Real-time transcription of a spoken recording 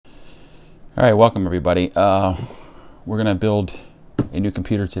All right, welcome everybody. We're gonna build a new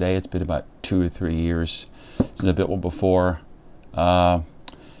computer today. It's been about 2 or 3 years since I built one before. I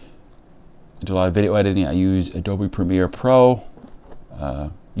do a lot of video editing. I use Adobe Premiere Pro.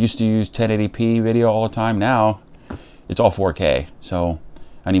 Used to use 1080p video all the time. Now it's all 4K, so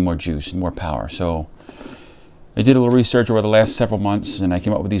I need more juice and more power. So I did a little research over the last several months and I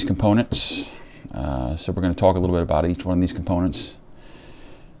came up with these components. So we're going to talk a little bit about each one of these components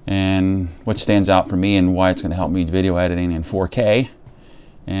and what stands out for me and why it's going to help me video editing in 4K.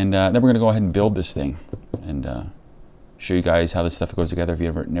 And then we're going to go ahead and build this thing and show you guys how this stuff goes together. If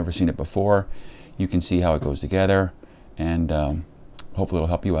you've never seen it before, you can see how it goes together, and hopefully it'll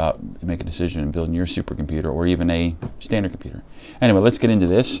help you out and make a decision in building your supercomputer or even a standard computer. Anyway, let's get into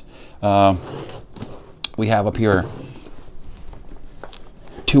this. We have up here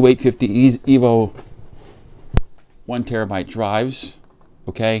two 850 EVO 1 terabyte drives.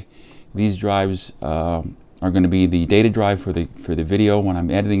 Okay, these drives are going to be the data drive for the video when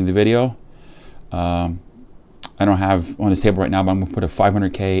I'm editing the video. I don't have on this table right now, but I'm going to put a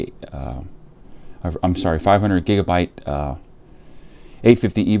 500 gigabyte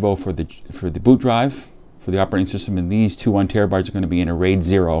 850 EVO for the boot drive for the operating system, and these two 1 terabytes are going to be in a RAID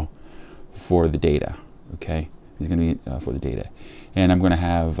 0 for the data. Okay, these are going to be for the data, and I'm going to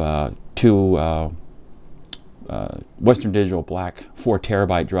have two Western Digital black 4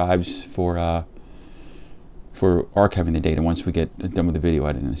 terabyte drives for archiving the data once we get done with the video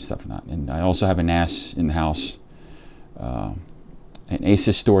editing and stuff like that. And I also have a NAS in the house, an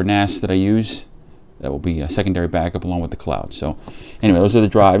Asus store NAS that I use. That will be a secondary backup along with the cloud. So anyway, those are the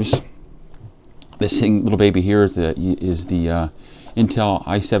drives. This thing, little baby here, is the Intel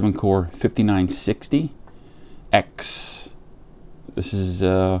i7 Core 5960X. This is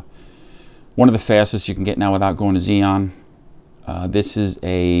one of the fastest you can get now without going to Xeon. This is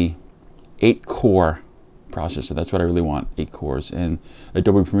a 8-core processor. That's what I really want, 8 cores. And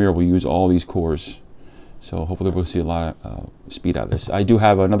Adobe Premiere will use all these cores. So hopefully we'll see a lot of speed out of this. I do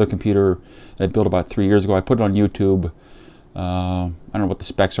have another computer that I built about 3 years ago. I put it on YouTube. I don't know what the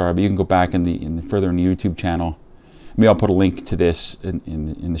specs are, but you can go back further in the YouTube channel. Maybe I'll put a link to this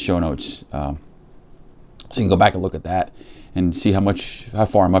in the show notes. So you can go back and look at that and see how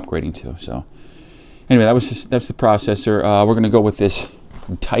far I'm upgrading to. So anyway, that's the processor. We're going to go with this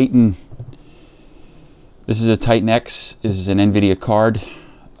Titan. This is a Titan X. This is an NVIDIA card.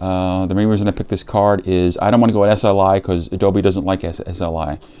 The main reason I picked this card is I don't want to go at SLI because Adobe doesn't like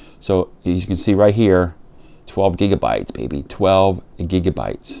SLI. So as you can see right here, 12 gigabytes, baby, 12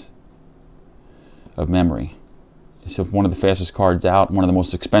 gigabytes of memory. So one of the fastest cards out, one of the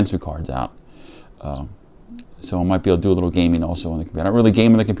most expensive cards out. So I might be able to do a little gaming also on the computer. I don't really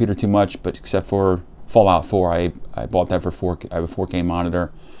game on the computer too much, but except for Fallout 4, I bought that for 4K. I have a 4K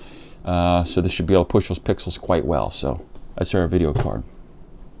monitor, so this should be able to push those pixels quite well. So that's our video card.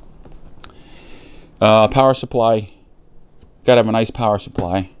 Power supply. Got to have a nice power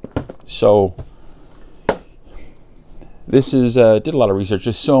supply. So this is did a lot of research.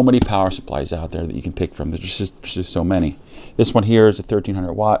 There's so many power supplies out there that you can pick from. There's just so many. This one here is a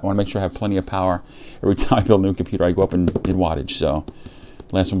 1300 watt. I want to make sure I have plenty of power. Every time I build a new computer, I go up in wattage. So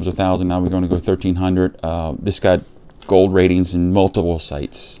last one was 1,000. Now we're going to go 1,300. This got gold ratings in multiple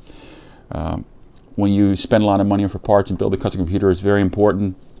sites. When you spend a lot of money for parts and build a custom computer, it's very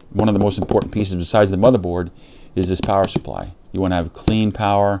important. One of the most important pieces besides the motherboard is this power supply. You want to have clean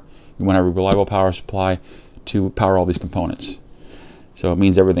power. You want to have a reliable power supply to power all these components. So it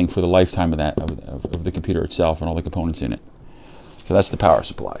means everything for the lifetime of the computer itself and all the components in it. So that's the power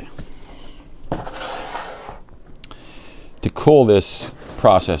supply. To cool this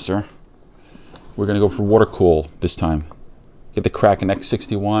processor, we're going to go for water cool this time. Get the Kraken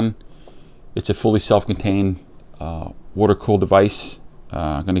X61. It's a fully self-contained water cool device.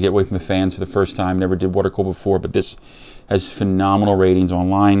 I'm going to get away from the fans for the first time. Never did water cool before, but this has phenomenal ratings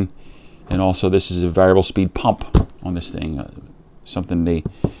online. And also this is a variable speed pump on this thing. Something they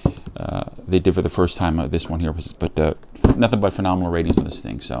did for the first time. This one here, but nothing but phenomenal ratings on this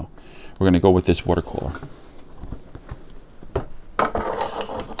thing. So we're going to go with this water cooler.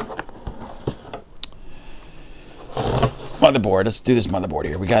 Motherboard. Let's do this motherboard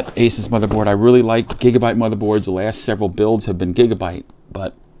here. We got Asus motherboard. I really like gigabyte motherboards. The last several builds have been gigabyte,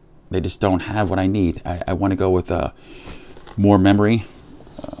 but they just don't have what I need. I want to go with more memory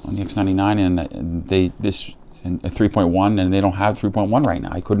on the X99, and a 3.1, and they don't have 3.1 right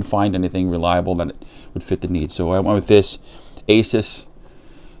now. I couldn't find anything reliable that would fit the needs. So I went with this Asus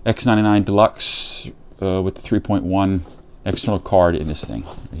X99 Deluxe with the 3.1 external card in this thing.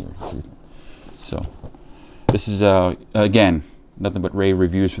 So this is, again, nothing but rave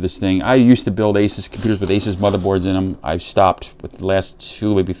reviews for this thing. I used to build Asus computers with Asus motherboards in them. I've stopped with the last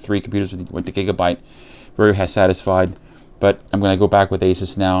 2, maybe 3 computers that went to Gigabyte. Very satisfied. But I'm going to go back with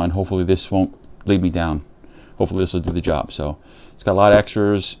Asus now, and hopefully this won't lead me down. Hopefully this will do the job. So it's got a lot of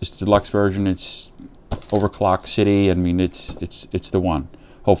extras. It's the deluxe version. It's overclock city. I mean, it's the one.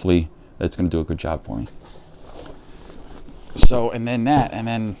 Hopefully that's going to do a good job for me. So, and then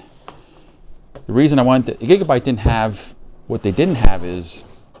the reason I wanted to, Gigabyte didn't have, what they didn't have is,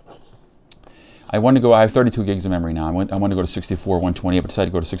 I have 32 gigs of memory now. I want to go to 64, 128, but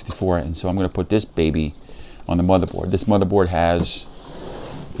decided to go to 64, and so I'm going to put this baby on the motherboard. This motherboard has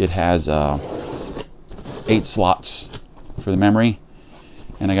 8 slots for the memory,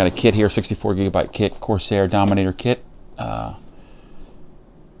 and I got a kit here, 64 gigabyte kit, Corsair Dominator kit,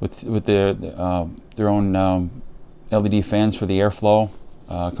 with their own LED fans for the airflow.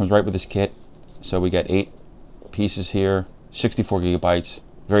 Comes right with this kit. So we got 8 pieces here, 64 gigabytes,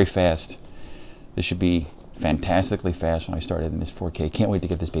 very fast. This should be fantastically fast when I start in this 4K. Can't wait to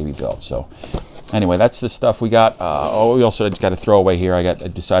get this baby built. So anyway, that's the stuff we got. We also got a throwaway here. I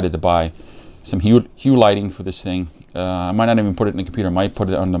decided to buy some hue lighting for this thing. I might not even put it in the computer. I might put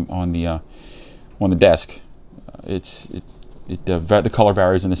it on the desk. The color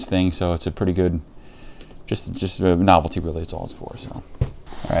varies on this thing, so it's a pretty good, just a novelty really. It's all it's for. So,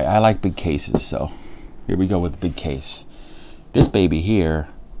 all right, I like big cases, so here we go with the big case. This baby here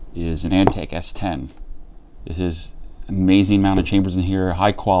is an Antec S10. This is an amazing amount of chambers in here,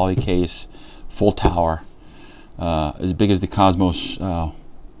 high quality case, full tower, as big as the Cosmos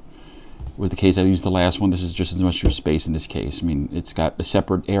was the case I used the last one. This is just as much space in this case. I mean, it's got a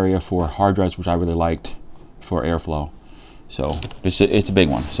separate area for hard drives, which I really liked for airflow. So it's a big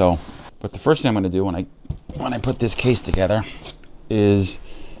one. So, but the first thing I'm going to do when I put this case together is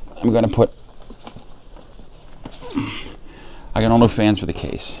I'm going to put, I got all new fans for the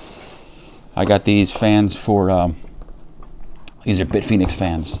case. I got these fans for, these are BitPhoenix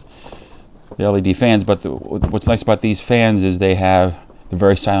fans, the LED fans, but what's nice about these fans is they have the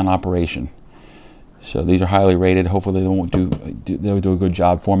very silent operation. So these are highly rated. Hopefully they'll do a good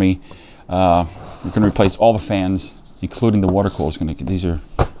job for me. We're going to replace all the fans, including the water coolers. These are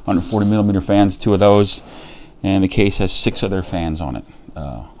 140 millimeter fans, 2 of those, and the case has 6 other fans on it,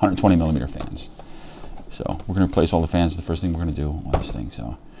 120 millimeter fans. So we're going to replace all the fans. The first thing we're going to do on this thing,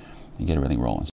 so and get everything rolling.